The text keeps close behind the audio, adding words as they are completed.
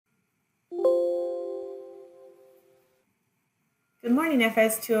Good morning,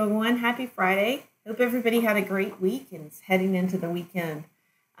 FS 201. Happy Friday. Hope everybody had a great week and is heading into the weekend.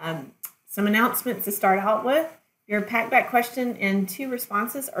 Some announcements to start out with. Your pack-back question and 2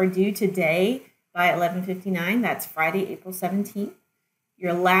 responses are due today by 11:59. That's Friday, April 17th.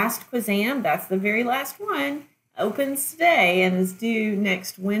 Your last Quizam, that's the very last one, opens today and is due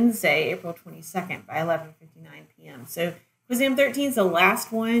next Wednesday, April 22nd by 11:59 p.m. So Quizam 13 is the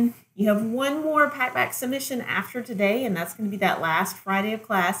last one. You have one more pack-back submission after today, and that's going to be that last Friday of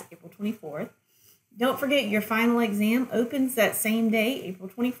class, April 24th. Don't forget, your final exam opens that same day, April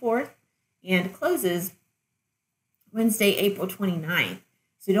 24th, and closes Wednesday, April 29th.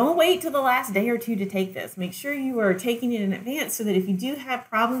 So don't wait till the last day or two to take this. Make sure you are taking it in advance so that if you do have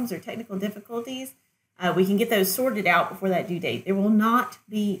problems or technical difficulties, we can get those sorted out before that due date. There will not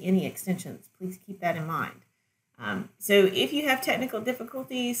be any extensions. Please keep that in mind. So if you have technical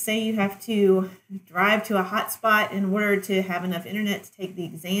difficulties, say you have to drive to a hotspot in order to have enough internet to take the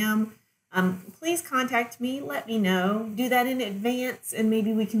exam, please contact me, let me know, do that in advance, and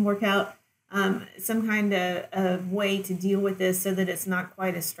maybe we can work out some kind of way to deal with this so that it's not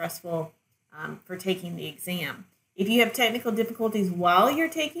quite as stressful for taking the exam. If you have technical difficulties while you're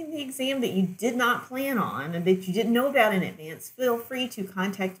taking the exam that you did not plan on and that you didn't know about in advance, feel free to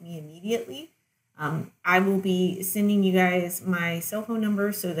contact me immediately. I will be sending you guys my cell phone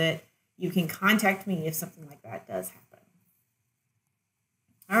number so that you can contact me if something like that does happen.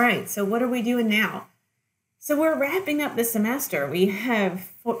 All right, so what are we doing now? So we're wrapping up the semester. We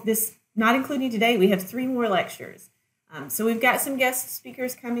have this, not including today, we have 3 more lectures. So we've got some guest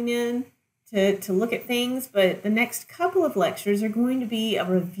speakers coming in to look at things, but the next couple of lectures are going to be a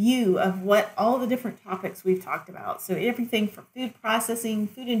review of what all the different topics we've talked about. So everything from food processing,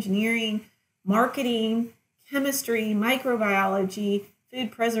 food engineering, marketing, chemistry, microbiology,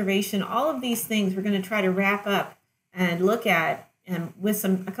 food preservation, all of these things we're going to try to wrap up and look at with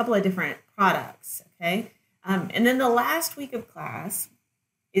a couple of different products, okay? And then the last week of class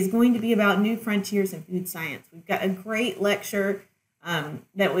is going to be about new frontiers in food science. We've got a great lecture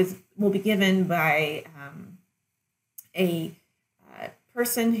that will be given by a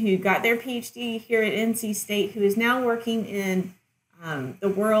person who got their PhD here at NC State, who is now working in the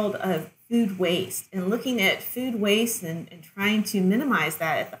world of food waste and looking at food waste and trying to minimize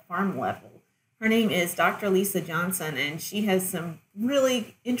that at the farm level. Her name is Dr. Lisa Johnson, and she has some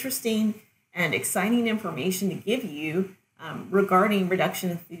really interesting and exciting information to give you regarding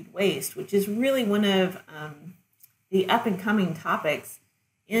reduction of food waste, which is really one of the up-and-coming topics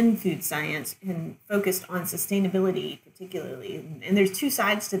in food science and focused on sustainability particularly. And there's 2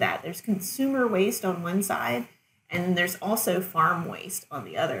 sides to that. There's consumer waste on one side, and there's also farm waste on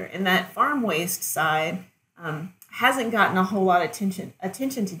the other. And that farm waste side hasn't gotten a whole lot of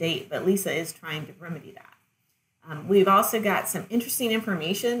attention to date, but Lisa is trying to remedy that. We've also got some interesting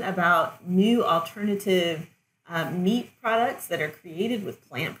information about new alternative meat products that are created with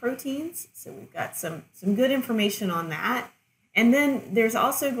plant proteins. So we've got some good information on that. And then there's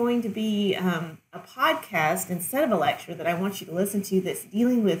also going to be a podcast instead of a lecture that I want you to listen to that's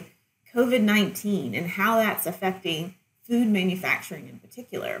dealing with COVID-19 and how that's affecting food manufacturing in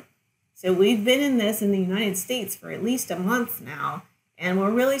particular. So we've been in this in the United States for at least a month now, and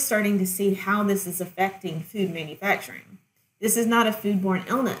we're really starting to see how this is affecting food manufacturing. This is not a foodborne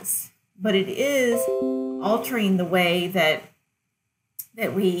illness, but it is altering the way that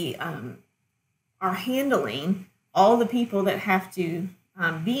we are handling all the people that have to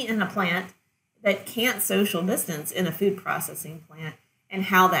be in a plant that can't social distance in a food processing plant, and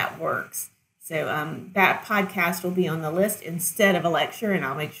how that works. So that podcast will be on the list instead of a lecture, and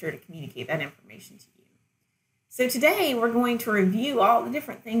I'll make sure to communicate that information to you. So today we're going to review all the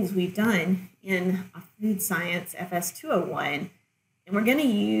different things we've done in Food Science FS 201, and we're going to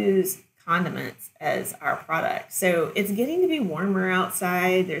use condiments as our product. So it's getting to be warmer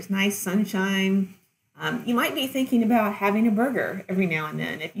outside. There's nice sunshine. You might be thinking about having a burger every now and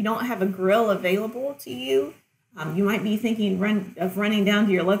then. If you don't have a grill available to you, you might be thinking of running down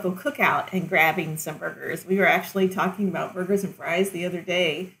to your local cookout and grabbing some burgers. We were actually talking about burgers and fries the other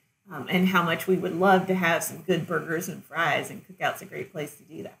day and how much we would love to have some good burgers and fries, and cookout's a great place to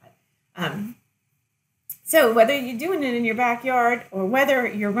do that. So whether you're doing it in your backyard or whether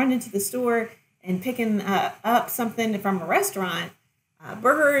you're running to the store and picking up something from a restaurant,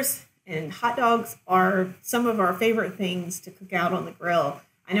 burgers and hot dogs are some of our favorite things to cook out on the grill.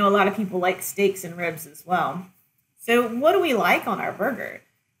 I know a lot of people like steaks and ribs as well. So what do we like on our burger?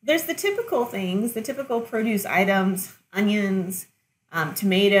 There's the typical things, the typical produce items, onions,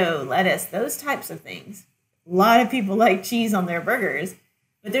 tomato, lettuce, those types of things. A lot of people like cheese on their burgers.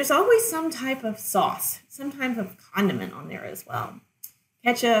 But there's always some type of sauce, some type of condiment on there as well.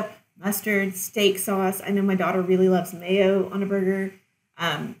 Ketchup, mustard, steak sauce. I know my daughter really loves mayo on a burger.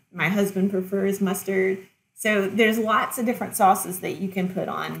 My husband prefers mustard. So there's lots of different sauces that you can put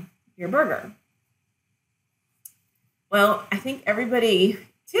on your burger. Well, I think everybody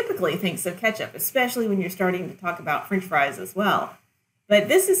typically thinks of ketchup, especially when you're starting to talk about French fries as well. But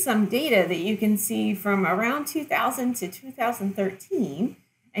this is some data that you can see from around 2000 to 2013.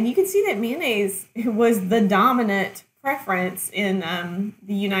 And you can see that mayonnaise was the dominant preference in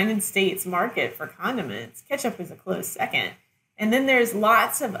the United States market for condiments. Ketchup is a close second. And then there's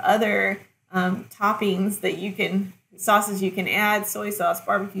lots of other toppings that sauces you can add: soy sauce,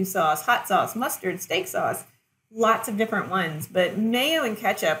 barbecue sauce, hot sauce, mustard, steak sauce, lots of different ones. But mayo and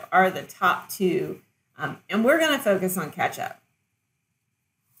ketchup are the top two. And we're going to focus on ketchup.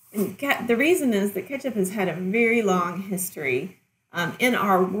 And the reason is that ketchup has had a very long history in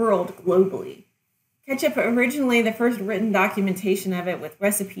our world globally. Ketchup, originally the first written documentation of it with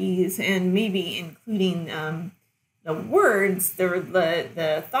recipes and maybe including the words,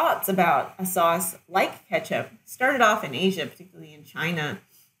 the thoughts about a sauce like ketchup, started off in Asia, particularly in China.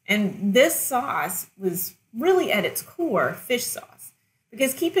 And this sauce was really at its core fish sauce.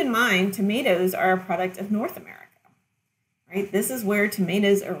 Because keep in mind, tomatoes are a product of North America, right? This is where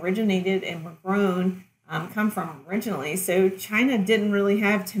tomatoes originated and were grown, come from originally. So China didn't really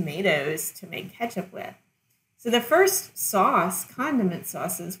have tomatoes to make ketchup with. So the first condiment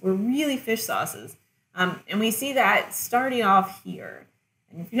sauces, were really fish sauces. And we see that starting off here.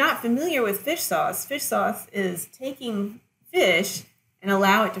 And if you're not familiar with fish sauce is taking fish and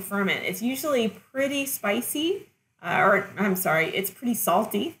allow it to ferment. It's usually pretty spicy, it's pretty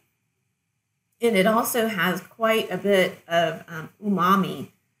salty. And it also has quite a bit of umami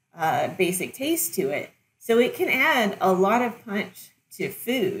basic taste to it. So it can add a lot of punch to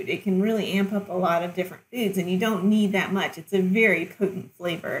food. It can really amp up a lot of different foods, and you don't need that much. It's a very potent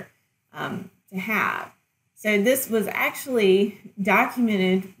flavor to have. So this was actually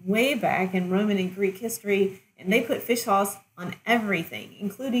documented way back in Roman and Greek history, and they put fish sauce on everything,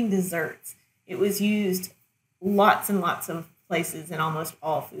 including desserts. It was used lots and lots of places in almost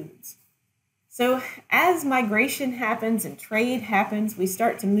all foods. So as migration happens and trade happens, we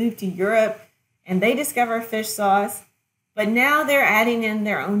start to move to Europe, and they discover fish sauce, but now they're adding in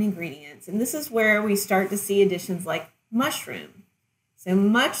their own ingredients. And this is where we start to see additions like mushroom. So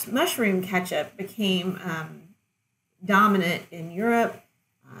mushroom ketchup became dominant in Europe.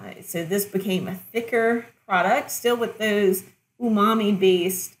 So this became a thicker product, still with those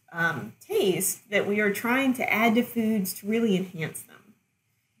umami-based taste that we are trying to add to foods to really enhance them.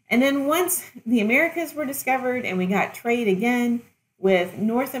 And then once the Americas were discovered and we got trade again with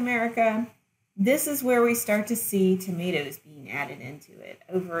North America, this is where we start to see tomatoes being added into it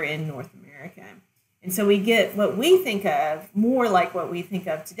over in North America. And so we get what we think of, more like what we think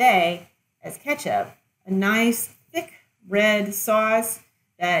of today as ketchup, a nice thick red sauce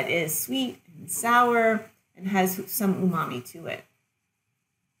that is sweet and sour and has some umami to it.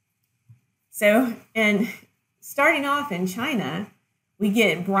 So, and starting off in China, we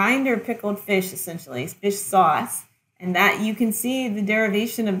get brined or pickled fish, essentially, fish sauce. And that you can see the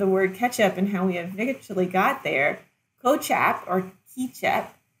derivation of the word ketchup and how we eventually got there. Kochap or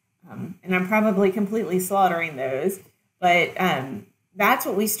ketchup, and I'm probably completely slaughtering those, but that's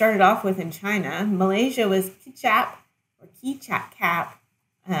what we started off with in China. Malaysia was ketchup or ketchup,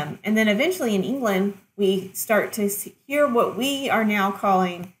 and then eventually in England, we start to hear what we are now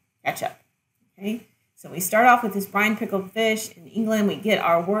calling ketchup. Okay, so we start off with this brine pickled fish. In England, we get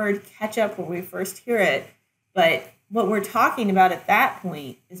our word ketchup where we first hear it, but what we're talking about at that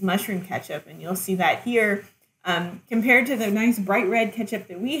point is mushroom ketchup, and you'll see that here. Compared to the nice bright red ketchup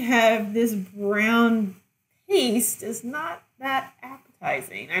that we have, this brown paste is not that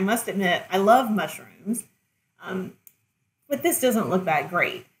appetizing. I must admit, I love mushrooms, but this doesn't look that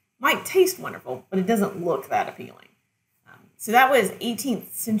great. Might taste wonderful, but it doesn't look that appealing. So that was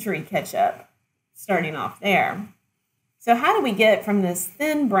 18th century ketchup, starting off there. So how do we get from this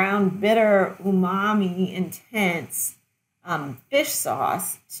thin, brown, bitter, umami, intense fish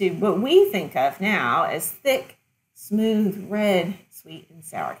sauce to what we think of now as thick, smooth, red, sweet, and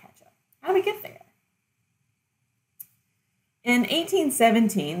sour ketchup? How do we get there? In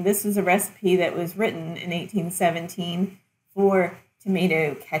 1817, this was a recipe that was written in 1817 for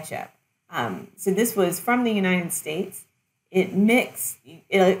tomato ketchup. So this was from the United States.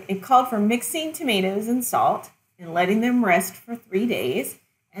 It called for mixing tomatoes and salt and letting them rest for 3 days,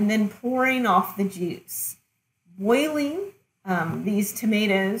 and then pouring off the juice. Boiling these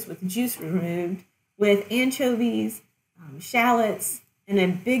tomatoes with the juice removed with anchovies, shallots, and a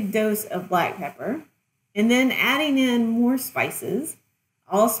big dose of black pepper, and then adding in more spices,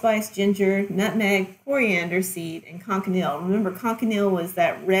 allspice, ginger, nutmeg, coriander seed, and cochineal. Remember, cochineal was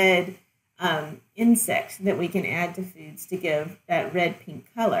that red insect that we can add to foods to give that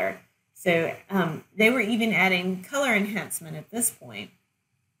red-pink color. So they were even adding color enhancement at this point.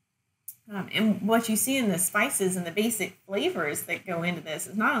 And what you see in the spices and the basic flavors that go into this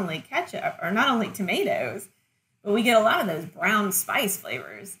is not only ketchup or not only tomatoes, but we get a lot of those brown spice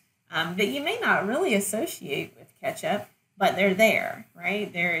flavors that you may not really associate with ketchup, but they're there,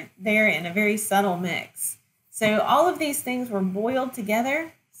 right? They're there in a very subtle mix. So all of these things were boiled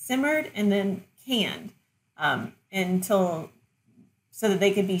together, simmered, and then canned so that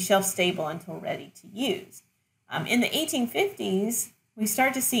they could be shelf stable until ready to use. In the 1850s, we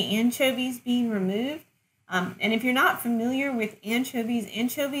start to see anchovies being removed. And if you're not familiar with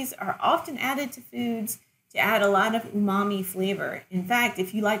anchovies are often added to foods to add a lot of umami flavor. In fact,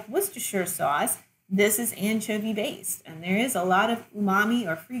 if you like Worcestershire sauce, this is anchovy based, and there is a lot of umami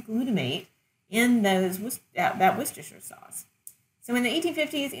or free glutamate in that Worcestershire sauce. So in the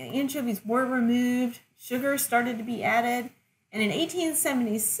 1850s, anchovies were removed, sugar started to be added, and in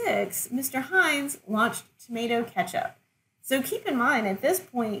 1876, Mr. Heinz launched tomato ketchup. So keep in mind, at this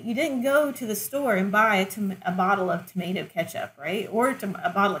point, you didn't go to the store and buy a bottle of tomato ketchup, right? Or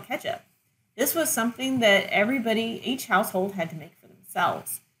a bottle of ketchup. This was something that each household had to make for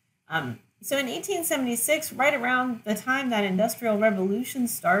themselves. So in 1876, right around the time that Industrial Revolution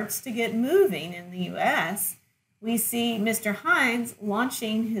starts to get moving in the U.S., we see Mr. Heinz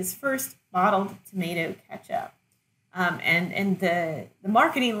launching his first bottled tomato ketchup. And the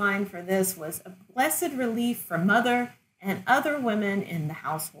marketing line for this was a blessed relief for mother and other women in the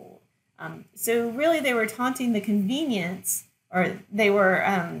household. So really they were taunting the convenience, or they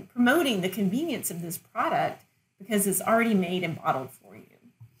were promoting the convenience of this product because it's already made and bottled for you.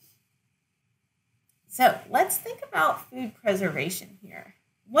 So let's think about food preservation here.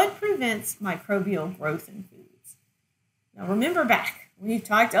 What prevents microbial growth in foods? Now remember back, we've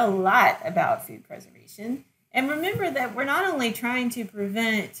talked a lot about food preservation. And remember that we're not only trying to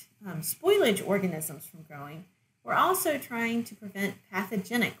prevent spoilage organisms from growing, we're also trying to prevent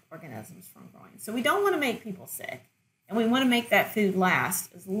pathogenic organisms from growing. So we don't want to make people sick, and we want to make that food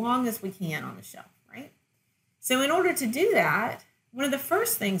last as long as we can on the shelf, right? So in order to do that, one of the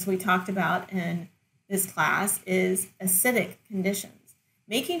first things we talked about in this class is acidic conditions,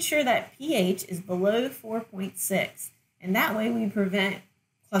 making sure that pH is below 4.6, and that way we prevent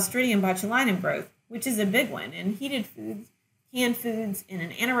Clostridium botulinum growth, which is a big one. In heated foods, canned foods, in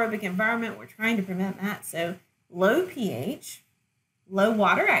an anaerobic environment, we're trying to prevent that. So low pH, low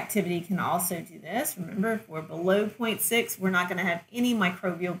water activity can also do this. Remember, if we're below 0.6, we're not going to have any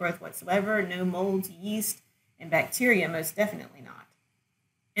microbial growth whatsoever, no molds, yeast, and bacteria, most definitely not.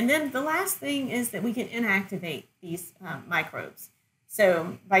 And then the last thing is that we can inactivate these microbes.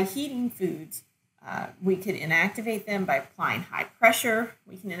 So by heating foods, we could inactivate them by applying high pressure.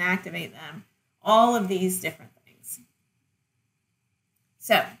 We can inactivate them. All of these different things.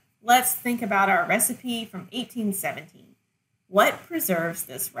 So let's think about our recipe from 1817. What preserves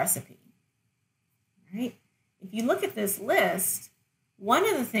this recipe? All right. If you look at this list, one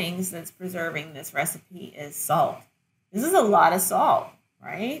of the things that's preserving this recipe is salt. This is a lot of salt,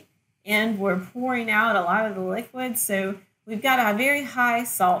 right? And we're pouring out a lot of the liquid, so we've got a very high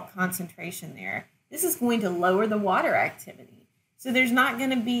salt concentration there. This is going to lower the water activity. So there's not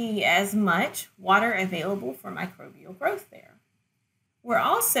going to be as much water available for microbial growth there. We're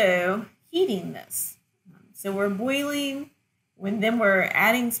also heating this. So we're boiling, then we're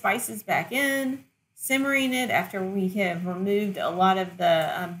adding spices back in, simmering it after we have removed a lot of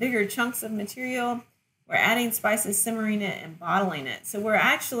the bigger chunks of material. We're adding spices, simmering it, and bottling it. So we're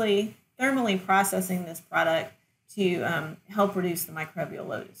actually thermally processing this product to help reduce the microbial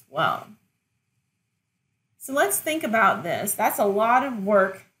load as well. So let's think about this. That's a lot of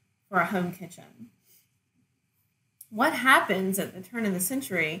work for a home kitchen. What happens at the turn of the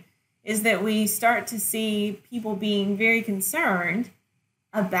century is that we start to see people being very concerned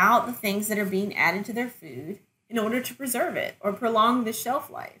about the things that are being added to their food in order to preserve it or prolong the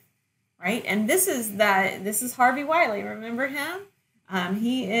shelf life, right? And this is Harvey Wiley. Remember him?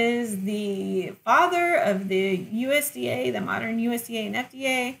 He is the father of the USDA, the modern USDA and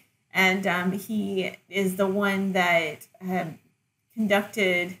FDA. And he is the one that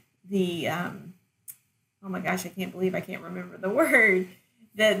conducted the, oh my gosh, I can't believe I can't remember the word,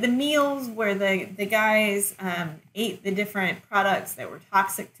 the meals where the guys ate the different products that were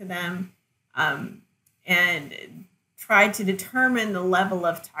toxic to them and tried to determine the level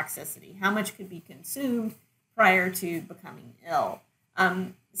of toxicity, how much could be consumed prior to becoming ill.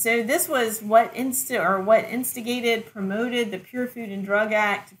 So this was what instigated, promoted the Pure Food and Drug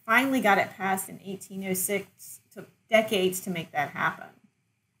Act. Finally got it passed in 1806. Took decades to make that happen.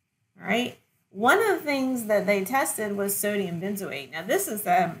 All right. One of the things that they tested was sodium benzoate. Now, this is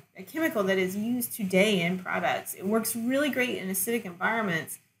a chemical that is used today in products. It works really great in acidic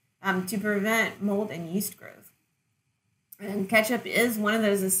environments to prevent mold and yeast growth. And ketchup is one of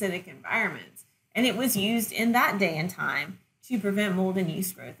those acidic environments. And it was used in that day and time to prevent mold and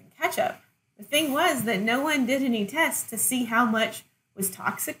yeast growth in ketchup. The thing was that no one did any tests to see how much was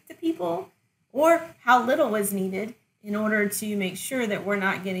toxic to people or how little was needed in order to make sure that we're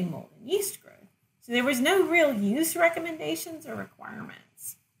not getting mold and yeast growth. So there was no real use recommendations or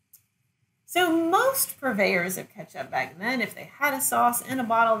requirements. So most purveyors of ketchup back then, if they had a sauce in a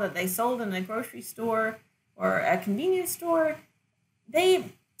bottle that they sold in a grocery store or a convenience store,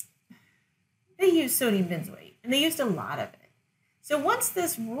 they used sodium benzoate, and they used a lot of it. So once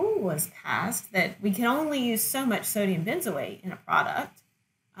this rule was passed that we can only use so much sodium benzoate in a product,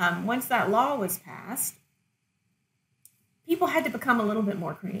 once that law was passed, people had to become a little bit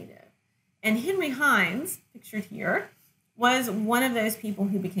more creative. And Henry Heinz, pictured here, was one of those people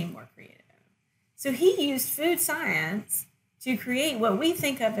who became more creative. So he used food science to create what we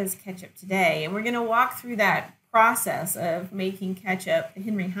think of as ketchup today. And we're going to walk through that process of making ketchup the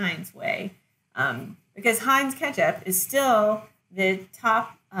Henry Heinz way, because Heinz ketchup is still the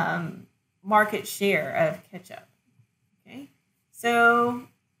top market share of ketchup. Okay, so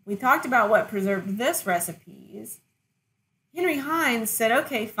we talked about what preserved this recipes. Henry Heinz said,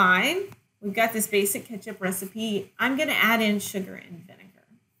 okay, fine. We've got this basic ketchup recipe. I'm going to add in sugar and vinegar.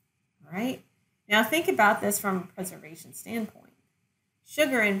 All right. Now think about this from a preservation standpoint.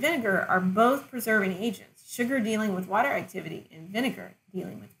 Sugar and vinegar are both preserving agents. Sugar dealing with water activity and vinegar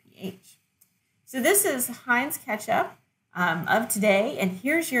dealing with pH. So this is Heinz ketchup of today. And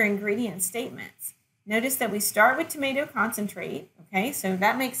here's your ingredient statements. Notice that we start with tomato concentrate. Okay, so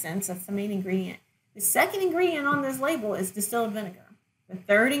that makes sense. That's the main ingredient. The second ingredient on this label is distilled vinegar. The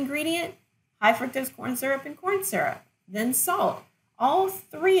third ingredient, high fructose corn syrup and corn syrup. Then salt. All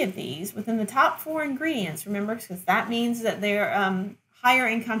three of these within the top four ingredients, remember, because that means that they're higher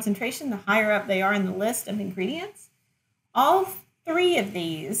in concentration, the higher up they are in the list of ingredients. All three of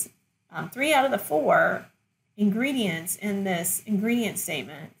these, 3 out of the 4 ingredients in this ingredient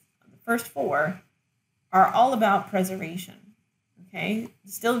statement, the first 4, are all about preservation. Okay,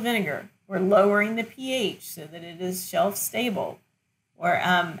 distilled vinegar, we're lowering the pH so that it is shelf stable. We're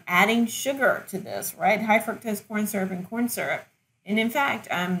adding sugar to this, right? High fructose corn syrup and corn syrup. And in fact,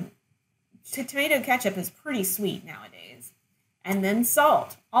 tomato ketchup is pretty sweet nowadays. And then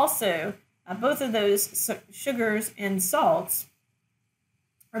salt. Also, both of those sugars and salts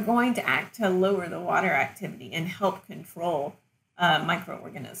are going to act to lower the water activity and help control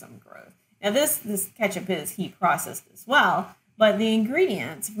microorganism growth. Now, this ketchup is heat processed as well, but the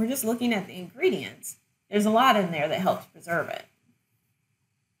ingredients, if we're just looking at the ingredients, there's a lot in there that helps preserve it.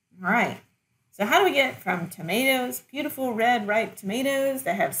 All right. So how do we get from tomatoes, beautiful red ripe tomatoes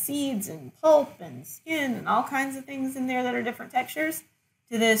that have seeds and pulp and skin and all kinds of things in there that are different textures,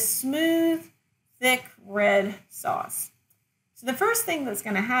 to this smooth, thick red sauce? So the first thing that's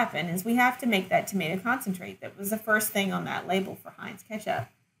going to happen is we have to make that tomato concentrate. That was the first thing on that label for Heinz ketchup.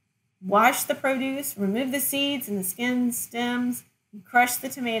 Wash the produce, remove the seeds and the skins, stems, and crush the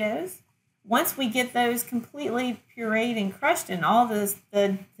tomatoes. Once we get those completely pureed and crushed and all the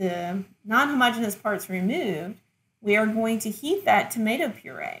non-homogeneous parts removed, we are going to heat that tomato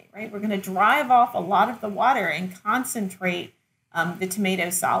puree, right? We're going to drive off a lot of the water and concentrate the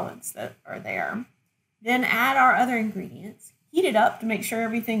tomato solids that are there. Then add our other ingredients, heat it up to make sure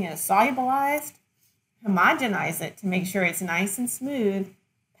everything is solubilized, homogenize it to make sure it's nice and smooth,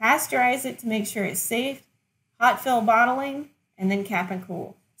 pasteurize it to make sure it's safe, hot fill bottling, and then cap and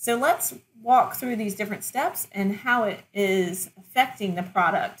cool. So let's walk through these different steps and how it is affecting the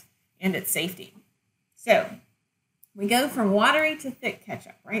product and its safety. So we go from watery to thick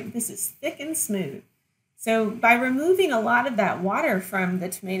ketchup, right? This is thick and smooth. So by removing a lot of that water from the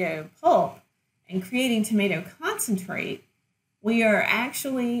tomato pulp and creating tomato concentrate, we are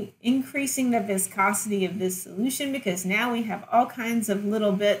actually increasing the viscosity of this solution, because now we have all kinds of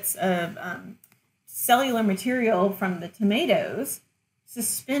little bits of cellular material from the tomatoes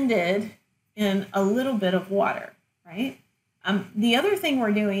suspended in a little bit of water, right? The other thing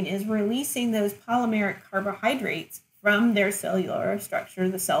we're doing is releasing those polymeric carbohydrates from their cellular structure,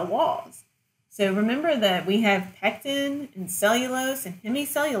 the cell walls. So remember that we have pectin and cellulose and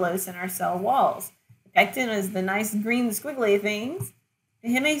hemicellulose in our cell walls. The pectin is the nice green squiggly things. The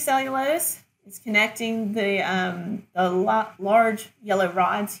hemicellulose is connecting the large yellow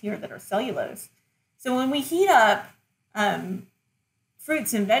rods here that are cellulose. So when we heat up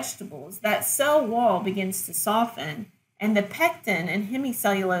fruits and vegetables, that cell wall begins to soften, and the pectin and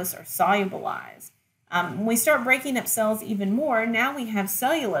hemicellulose are solubilized. When we start breaking up cells even more, now we have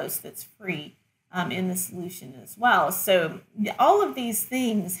cellulose that's free in the solution as well. So all of these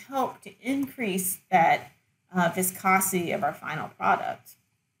things help to increase that viscosity of our final product.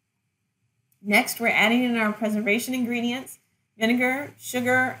 Next, we're adding in our preservation ingredients, vinegar,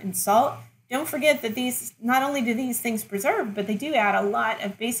 sugar, and salt. Don't forget that these, not only do these things preserve, but they do add a lot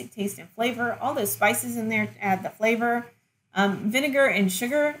of basic taste and flavor. All those spices in there add the flavor. Vinegar and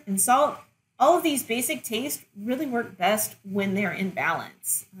sugar and salt, all of these basic tastes really work best when they're in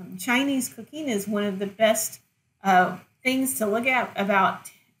balance. Chinese cooking is one of the best things to look at about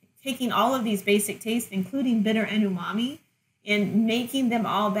taking all of these basic tastes, including bitter and umami, and making them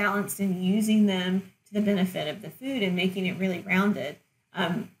all balanced and using them to the benefit of the food and making it really rounded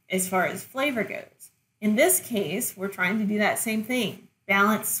as far as flavor goes. In this case, we're trying to do that same thing,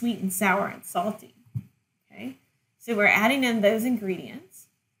 balance sweet and sour and salty. Okay, so we're adding in those ingredients.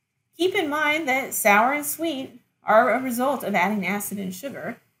 Keep in mind that sour and sweet are a result of adding acid and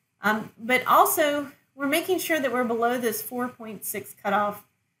sugar, but also we're making sure that we're below this 4.6 cutoff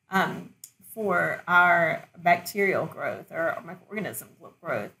for our bacterial growth or microorganism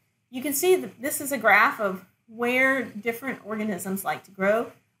growth. You can see that this is a graph of where different organisms like to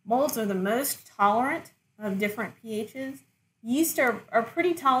grow. Molds are the most tolerant of different pHs. Yeast are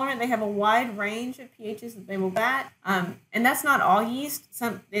pretty tolerant. They have a wide range of pHs that they will bat. And that's not all yeast.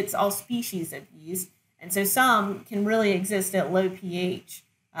 It's all species of yeast. And so some can really exist at low pH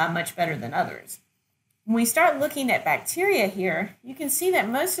much better than others. When we start looking at bacteria here, you can see that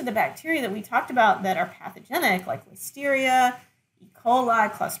most of the bacteria that we talked about that are pathogenic, like Listeria, E.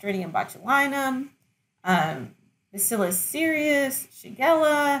 coli, Clostridium botulinum, Bacillus cereus,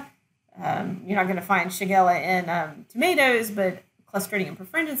 Shigella. You're not going to find Shigella in tomatoes, but Clostridium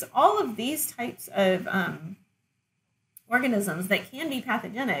perfringens, all of these types of organisms that can be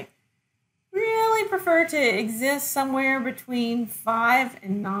pathogenic really prefer to exist somewhere between 5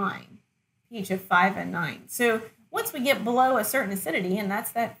 and 9. pH of 5 and 9. So once we get below a certain acidity, and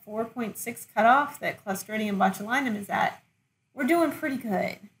that's that 4.6 cutoff that Clostridium botulinum is at, we're doing pretty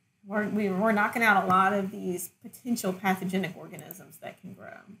good. We're knocking out a lot of these potential pathogenic organisms that can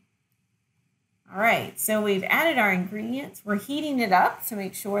grow. All right, so we've added our ingredients. We're heating it up to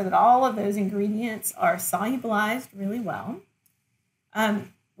make sure that all of those ingredients are solubilized really well.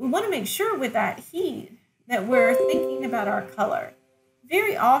 We want to make sure with that heat that we're thinking about our color.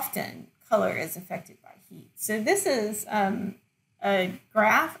 Very often, color is affected by heat. So this is a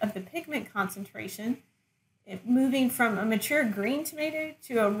graph of the pigment concentration moving from a mature green tomato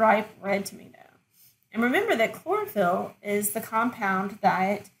to a ripe red tomato. And remember that chlorophyll is the compound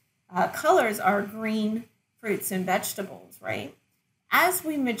that colors our green fruits and vegetables, right? As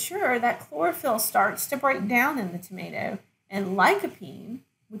we mature, that chlorophyll starts to break down in the tomato, and lycopene,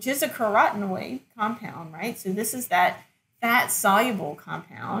 which is a carotenoid compound, right? So this is that fat-soluble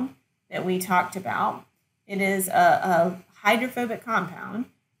compound that we talked about. It is a hydrophobic compound.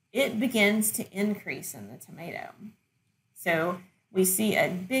 It begins to increase in the tomato. So we see a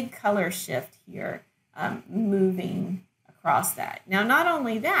big color shift here moving across that. Now, not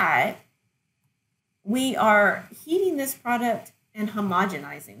only that, we are heating this product and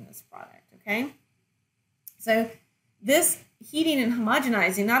homogenizing this product, okay? So this heating and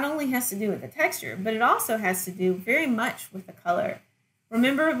homogenizing not only has to do with the texture, but it also has to do very much with the color.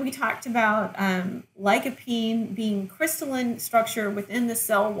 Remember, we talked about lycopene being crystalline structure within the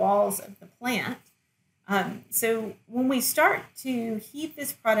cell walls of the plant. So when we start to heat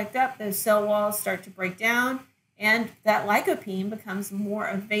this product up, those cell walls start to break down, and that lycopene becomes more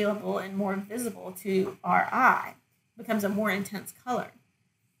available and more visible to our eye, becomes a more intense color.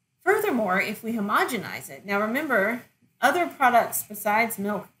 Furthermore, if we homogenize it, now remember, other products besides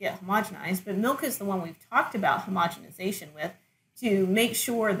milk get homogenized, but milk is the one we've talked about homogenization with, to make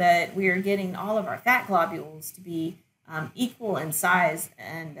sure that we are getting all of our fat globules to be equal in size,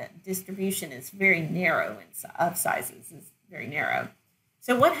 and that distribution is very narrow of sizes, is very narrow.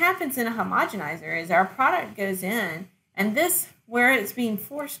 So what happens in a homogenizer is our product goes in, and this, where it's being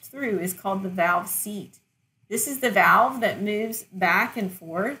forced through, is called the valve seat. This is the valve that moves back and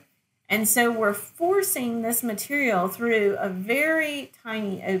forth, and so we're forcing this material through a very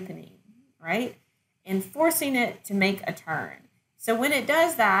tiny opening, right? And forcing it to make a turn. So when it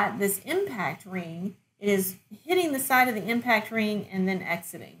does that, this impact ring is hitting the side of the impact ring and then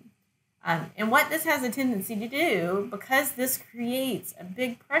exiting. And what this has a tendency to do, because this creates a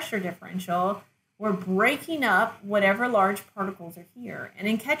big pressure differential, we're breaking up whatever large particles are here. And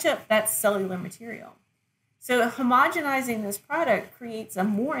in ketchup, that's cellular material. So homogenizing this product creates a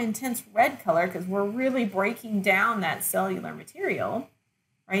more intense red color because we're really breaking down that cellular material,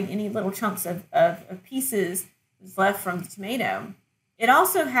 right? Any little chunks of pieces is left from the tomato. It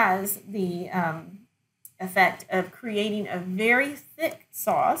also has the effect of creating a very thick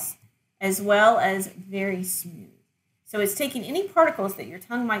sauce as well as very smooth. So it's taking any particles that your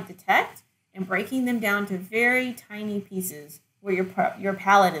tongue might detect and breaking them down to very tiny pieces where your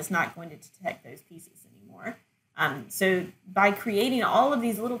palate is not going to detect those pieces anymore. So by creating all of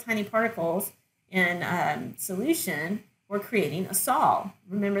these little tiny particles in solution, we're creating a sol.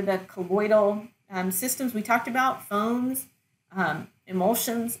 Remember the colloidal systems we talked about, foams,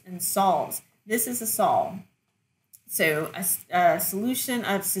 emulsions, and sols. This is a sol. So a solution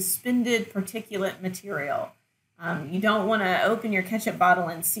of suspended particulate material. You don't want to open your ketchup bottle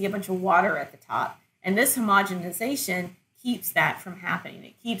and see a bunch of water at the top. And this homogenization keeps that from happening.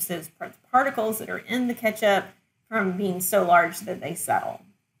 It keeps those particles that are in the ketchup from being so large that they settle.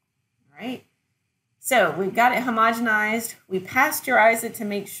 All right. So we've got it homogenized. We pasteurize it to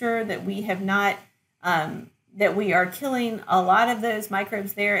make sure that we have not, that we are killing a lot of those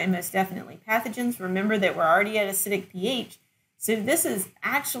microbes there and most definitely pathogens. Remember that we're already at acidic pH. So this is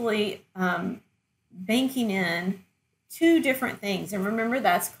actually banking in two different things. And remember,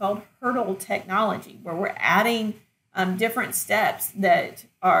 that's called hurdle technology, where we're adding different steps that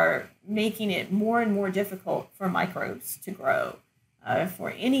are making it more and more difficult for microbes to grow,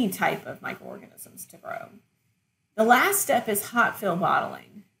 for any type of microorganisms to grow. The last step is hot fill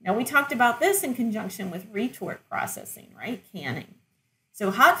bottling. Now, we talked about this in conjunction with retort processing, right? Canning.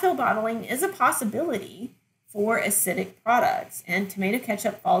 So hot fill bottling is a possibility for acidic products, and tomato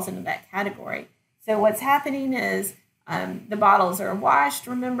ketchup falls into that category. So what's happening is the bottles are washed,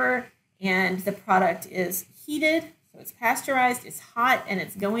 remember, and the product is heated. So it's pasteurized, it's hot, and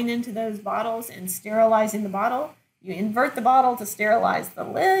it's going into those bottles and sterilizing the bottle. You invert the bottle to sterilize the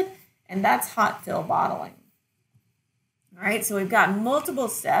lid, and that's hot fill bottling. All right, so we've got multiple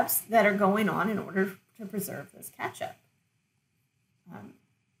steps that are going on in order to preserve this ketchup.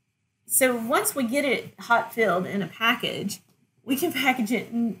 So once we get it hot filled in a package, we can package it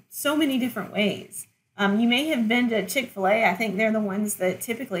in so many different ways. You may have been to Chick-fil-A. I think they're the ones that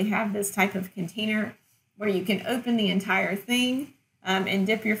typically have this type of container where you can open the entire thing and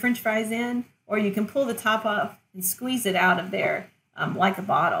dip your French fries in, or you can pull the top off and squeeze it out of there like a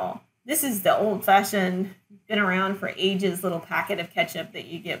bottle. This is the old-fashioned, been around for ages, little packet of ketchup that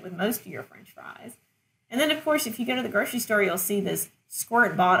you get with most of your French fries. And then, of course, if you go to the grocery store, you'll see this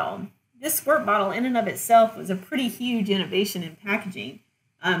squirt bottle. This squirt bottle in and of itself was a pretty huge innovation in packaging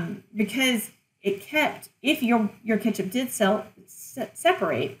because it kept, if your ketchup did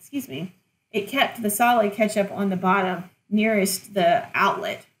separate, it kept the solid ketchup on the bottom nearest the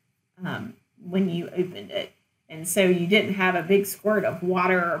outlet when you opened it. And so you didn't have a big squirt of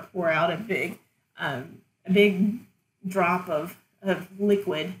water or pour out a big drop of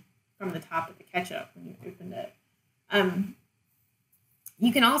liquid from the top of the ketchup when you opened it.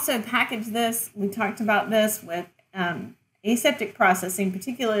 You can also package this. We talked about this with aseptic processing,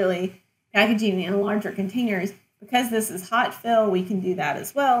 particularly packaging in larger containers. Because this is hot fill, we can do that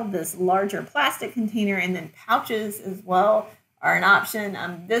as well. This larger plastic container, and then pouches as well are an option.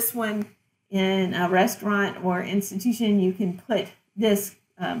 This one in a restaurant or institution, you can put this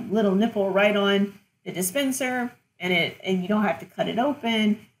little nipple right on the dispenser, and you don't have to cut it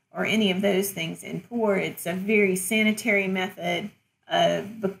open or any of those things and pour. It's a very sanitary method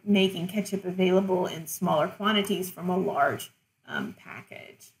of making ketchup available in smaller quantities from a large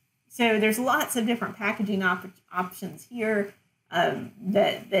package. So there's lots of different packaging options here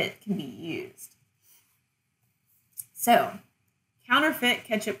that can be used. So, counterfeit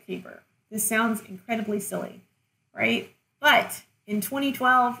ketchup paper. This sounds incredibly silly, right? But in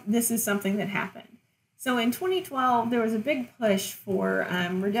 2012, this is something that happened. So in 2012, there was a big push for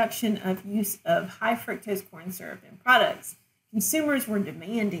reduction of use of high fructose corn syrup in products. Consumers were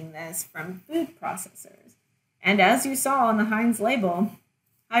demanding this from food processors. And as you saw on the Heinz label,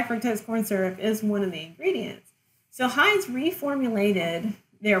 high fructose corn syrup is one of the ingredients. So Heinz reformulated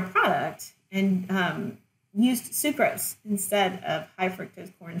their product and used sucrose instead of high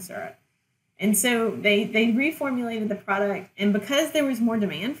fructose corn syrup. And so they reformulated the product, and because there was more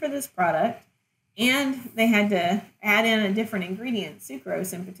demand for this product, and they had to add in a different ingredient,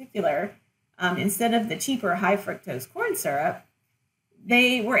 sucrose in particular, instead of the cheaper high fructose corn syrup,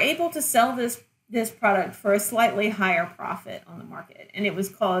 they were able to sell this this product for a slightly higher profit on the market, and it was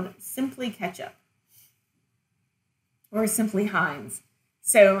called Simply Ketchup or Simply Heinz.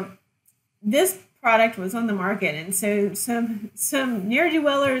 So this product was on the market, and so some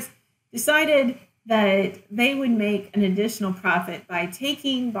ne'er-do-wellers decided that they would make an additional profit by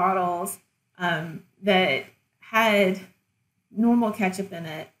taking bottles that had normal ketchup in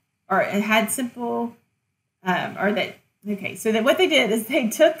it, or it had simple, so that what they did is they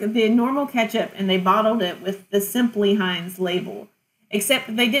took the normal ketchup and they bottled it with the Simply Heinz label,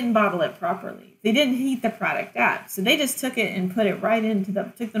 except they didn't bottle it properly. They didn't heat the product up. So they just took it and put it right into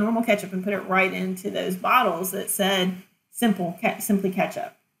took the normal ketchup and put it right into those bottles that said Simply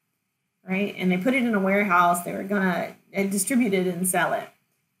Ketchup, right? And they put it in a warehouse. They were going to distribute it and sell it.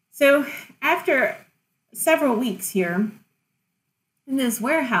 So after several weeks here in this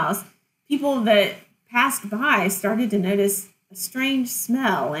warehouse, people that passed by started to notice a strange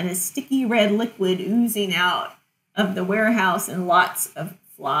smell and a sticky red liquid oozing out of the warehouse and lots of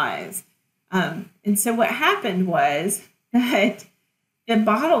flies. And so what happened was that the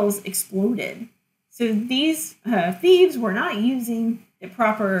bottles exploded. So these thieves were not using the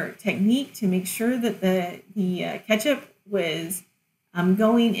proper technique to make sure that the ketchup was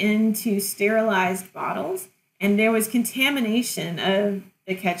going into sterilized bottles, and there was contamination of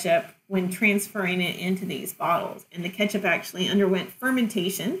the ketchup when transferring it into these bottles. And the ketchup actually underwent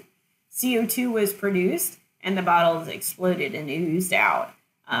fermentation. CO2 was produced, and the bottles exploded and oozed out.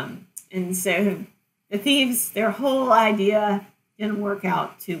 And so the thieves, their whole idea didn't work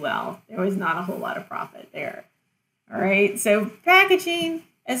out too well. There was not a whole lot of profit there. All right, so packaging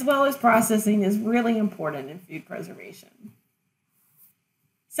as well as processing is really important in food preservation.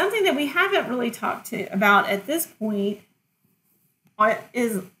 Something that we haven't really talked about at this point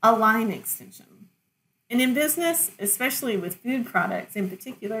is a line extension. And in business, especially with food products in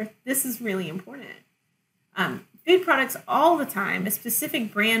particular, this is really important. Food products all the time, a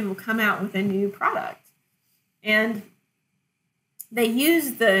specific brand will come out with a new product. And they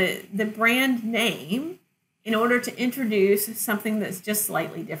use the brand name in order to introduce something that's just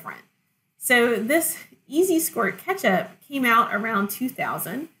slightly different. So this Easy Squirt ketchup came out around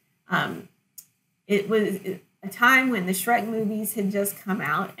 2000. It was a time when the Shrek movies had just come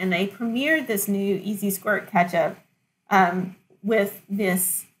out, and they premiered this new Easy Squirt ketchup with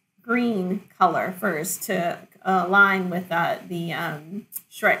this green color first to align with the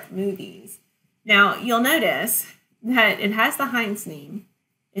Shrek movies. Now, you'll notice that it has the Heinz name.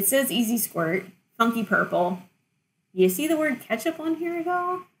 It says Easy Squirt, funky purple. You see the word ketchup on here at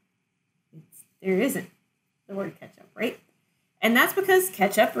all? There isn't the word ketchup, right? And that's because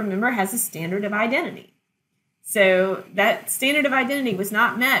ketchup, remember, has a standard of identity. So that standard of identity was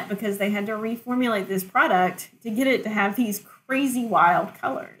not met because they had to reformulate this product to get it to have these crazy wild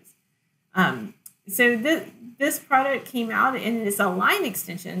colors. So this product came out and it's a line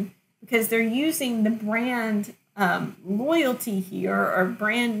extension because they're using the brand loyalty here, or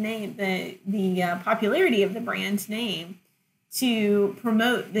brand name, the popularity of the brand name, to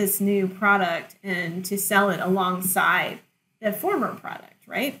promote this new product and to sell it alongside the former product,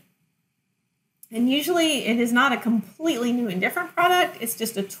 right? And usually it is not a completely new and different product. It's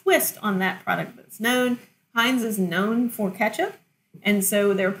just a twist on that product that's known. Heinz is known for ketchup, and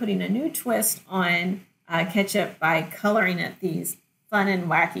so they're putting a new twist on ketchup by coloring it these fun and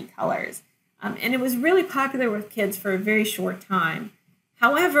wacky colors. And it was really popular with kids for a very short time.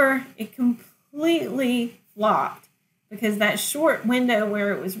 However, it completely flopped because that short window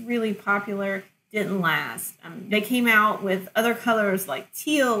where it was really popular didn't last. They came out with other colors like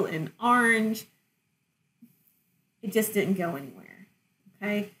teal and orange. It just didn't go anywhere,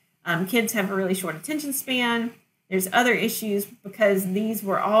 okay? Kids have a really short attention span. There's other issues because these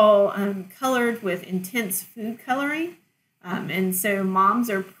were all colored with intense food coloring. And so moms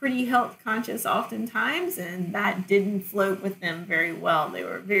are pretty health conscious oftentimes, and that didn't float with them very well. They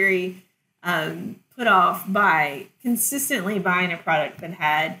were very put off by consistently buying a product that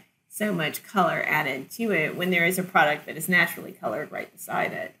had so much color added to it when there is a product that is naturally colored right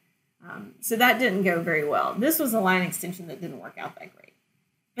beside it. So that didn't go very well. This was a line extension that didn't work out that great.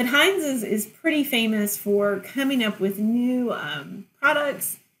 But Heinz is pretty famous for coming up with new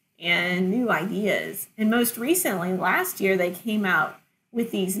products and new ideas. And most recently, last year, they came out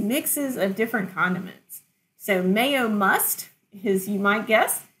with these mixes of different condiments. So Mayo Must, as you might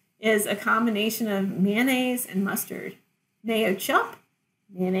guess, is a combination of mayonnaise and mustard. Mayo Chup,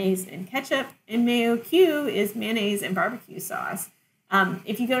 mayonnaise and ketchup, and Mayo Q is mayonnaise and barbecue sauce.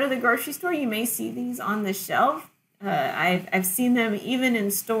 If you go to the grocery store, you may see these on the shelf. I've seen them even in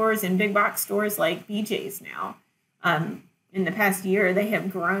stores, in big box stores like BJ's now. in the past year, they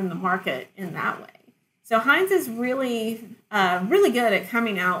have grown the market in that way. So Heinz is really, really good at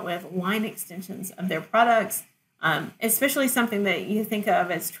coming out with line extensions of their products, especially something that you think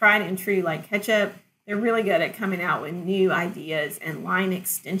of as tried and true like ketchup. They're really good at coming out with new ideas and line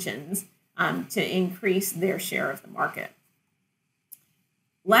extensions to increase their share of the market.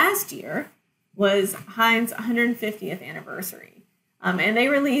 Last year was Heinz 150th anniversary, and they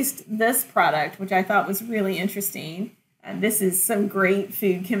released this product, which I thought was really interesting. This is some great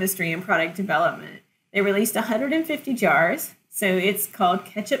food chemistry and product development. They released 150 jars, so it's called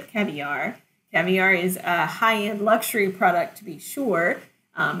Ketchup Caviar. Caviar is a high-end luxury product, to be sure,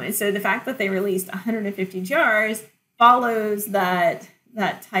 and so the fact that they released 150 jars follows that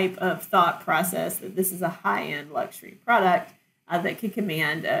type of thought process that this is a high-end luxury product that could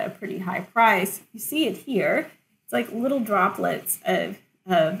command a pretty high price. You see it here. It's like little droplets of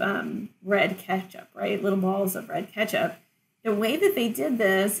red ketchup, right? Little balls of red ketchup. The way that they did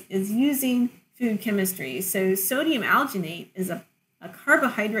this is using food chemistry. So sodium alginate is a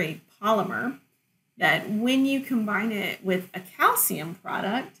carbohydrate polymer that when you combine it with a calcium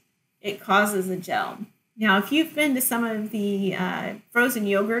product, it causes a gel. Now, if you've been to some of the frozen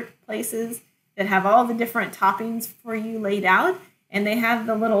yogurt places that have all the different toppings for you laid out, and they have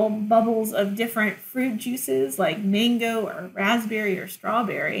the little bubbles of different fruit juices like mango or raspberry or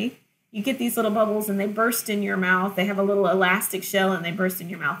strawberry, you get these little bubbles and they burst in your mouth. They have a little elastic shell and they burst in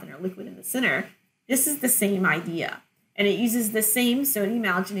your mouth and are liquid in the center. This is the same idea. And it uses the same sodium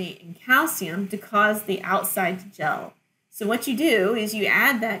alginate and calcium to cause the outside to gel. So what you do is you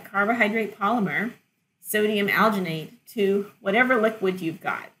add that carbohydrate polymer, sodium alginate, to whatever liquid you've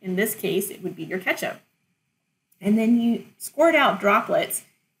got. In this case, it would be your ketchup. And then you squirt out droplets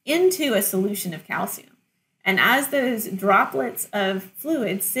into a solution of calcium. And as those droplets of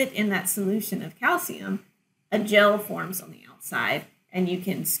fluid sit in that solution of calcium, a gel forms on the outside, and you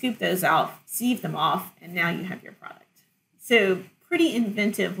can scoop those out, sieve them off, and now you have your product. So pretty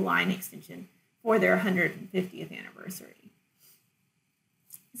inventive line extension for their 150th anniversary.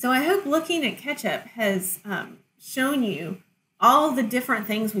 So I hope looking at ketchup has shown you all the different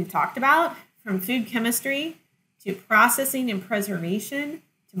things we've talked about, from food chemistry to processing and preservation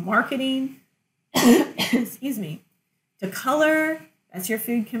to marketing, excuse me, to color. That's your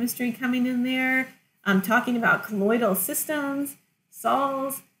food chemistry coming in there. I'm talking about colloidal systems,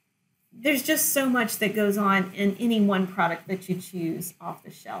 sols. There's just so much that goes on in any one product that you choose off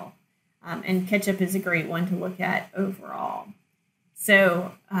the shelf. And ketchup is a great one to look at overall.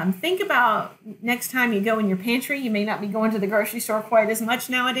 So think about next time you go in your pantry. You may not be going to the grocery store quite as much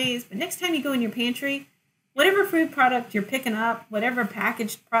nowadays, but next time you go in your pantry, whatever food product you're picking up, whatever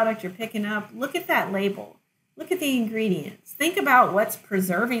packaged product you're picking up, look at that label. Look at the ingredients. Think about what's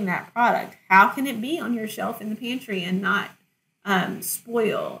preserving that product. How can it be on your shelf in the pantry and not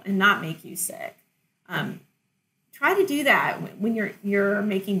spoil and not make you sick? Try to do that when you're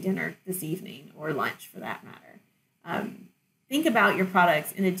making dinner this evening, or lunch for that matter. Think about your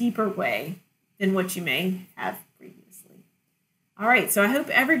products in a deeper way than what you may have previously. All right, so I hope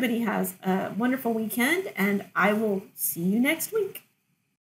everybody has a wonderful weekend, and I will see you next week.